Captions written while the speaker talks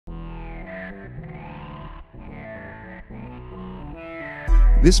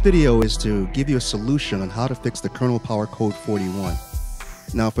This video is to give you a solution on how to fix the Kernel Power Code 41.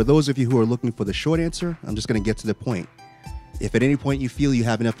 Now, for those of you who are looking for the short answer, I'm just going to get to the point. If at any point you feel you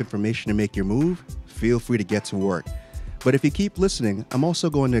have enough information to make your move, feel free to get to work. But if you keep listening, I'm also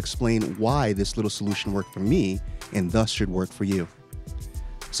going to explain why this little solution worked for me and thus should work for you.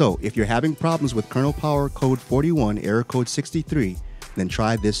 So, if you're having problems with Kernel Power Code 41, error code 63, then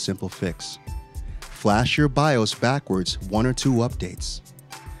try this simple fix. Flash your BIOS backwards 1 or 2 updates.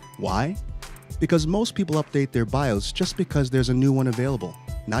 Why? Because most people update their BIOS just because there's a new one available,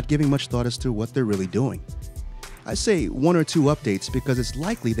 not giving much thought as to what they're really doing. I say 1 or 2 updates because it's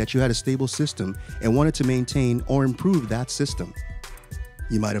likely that you had a stable system and wanted to maintain or improve that system.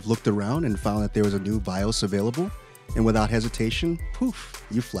 You might have looked around and found that there was a new BIOS available, and without hesitation, poof,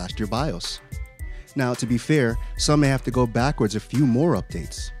 you flashed your BIOS. Now, to be fair, some may have to go backwards a few more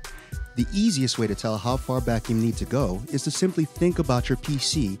updates. The easiest way to tell how far back you need to go is to simply think about your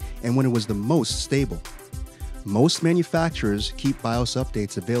PC and when it was the most stable. Most manufacturers keep BIOS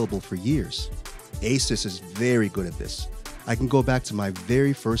updates available for years. Asus is very good at this. I can go back to my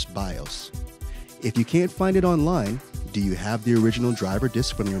very first BIOS. If you can't find it online, do you have the original driver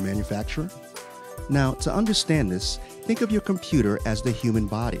disk from your manufacturer? Now, to understand this, think of your computer as the human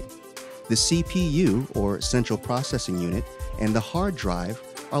body. The CPU, or central processing unit, and the hard drive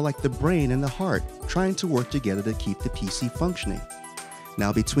are like the brain and the heart trying to work together to keep the PC functioning.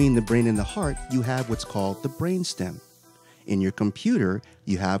 Now, between the brain and the heart, you have what's called the brainstem. In your computer,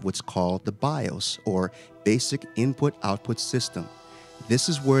 you have what's called the BIOS, or Basic Input-Output System. This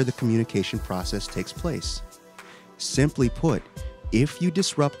is where the communication process takes place. Simply put, if you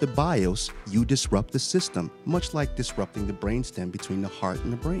disrupt the BIOS, you disrupt the system, much like disrupting the brainstem between the heart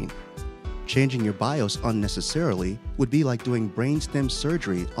and the brain. Changing your BIOS unnecessarily would be like doing brainstem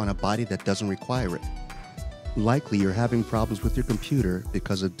surgery on a body that doesn't require it. Likely you're having problems with your computer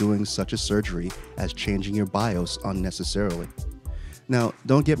because of doing such a surgery as changing your BIOS unnecessarily. Now,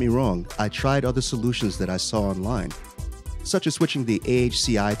 don't get me wrong, I tried other solutions that I saw online, such as switching the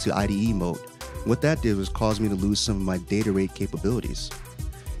AHCI to IDE mode. What that did was cause me to lose some of my data rate capabilities.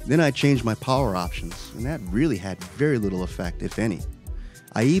 Then I changed my power options, and that really had very little effect, if any.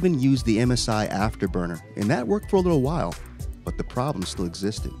 I even used the MSI Afterburner, and that worked for a little while, but the problem still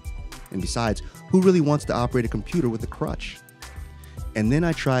existed. And besides, who really wants to operate a computer with a crutch? And then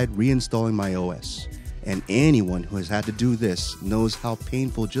I tried reinstalling my OS, and anyone who has had to do this knows how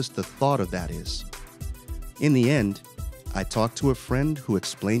painful just the thought of that is. In the end, I talked to a friend who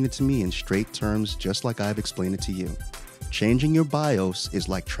explained it to me in straight terms just like I've explained it to you. Changing your BIOS is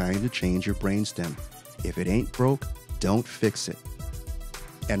like trying to change your brainstem. If it ain't broke, don't fix it.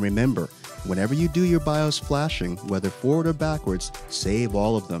 And remember, whenever you do your BIOS flashing, whether forward or backwards, save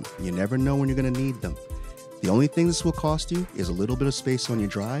all of them. You never know when you're going to need them. The only thing this will cost you is a little bit of space on your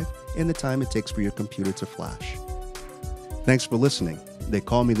drive and the time it takes for your computer to flash. Thanks for listening. They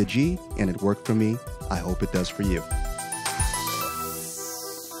call me the G, and it worked for me. I hope it does for you.